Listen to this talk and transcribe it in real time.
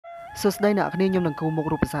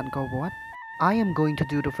Angkor Wat. I am going to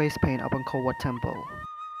do the face paint of Angkor Wat Temple.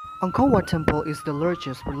 Angkor Wat Temple is the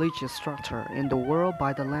largest religious structure in the world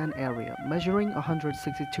by the land area, measuring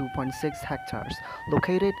 162.6 hectares,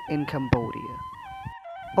 located in Cambodia.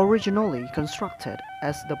 Originally constructed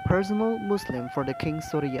as the personal Muslim for the King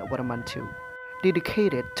Suryavarman II.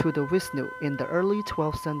 Dedicated to the Vishnu in the early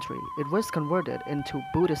 12th century, it was converted into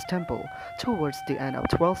Buddhist temple towards the end of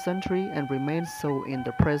 12th century and remains so in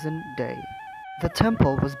the present day. The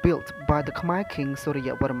temple was built by the Khmer King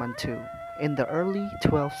Suryavarman II in the early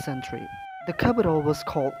 12th century. The capital was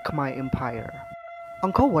called Khmer Empire.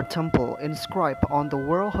 Angkor Wat Temple inscribed on the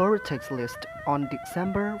World Heritage List on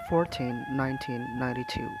December 14,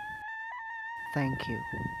 1992. Thank you.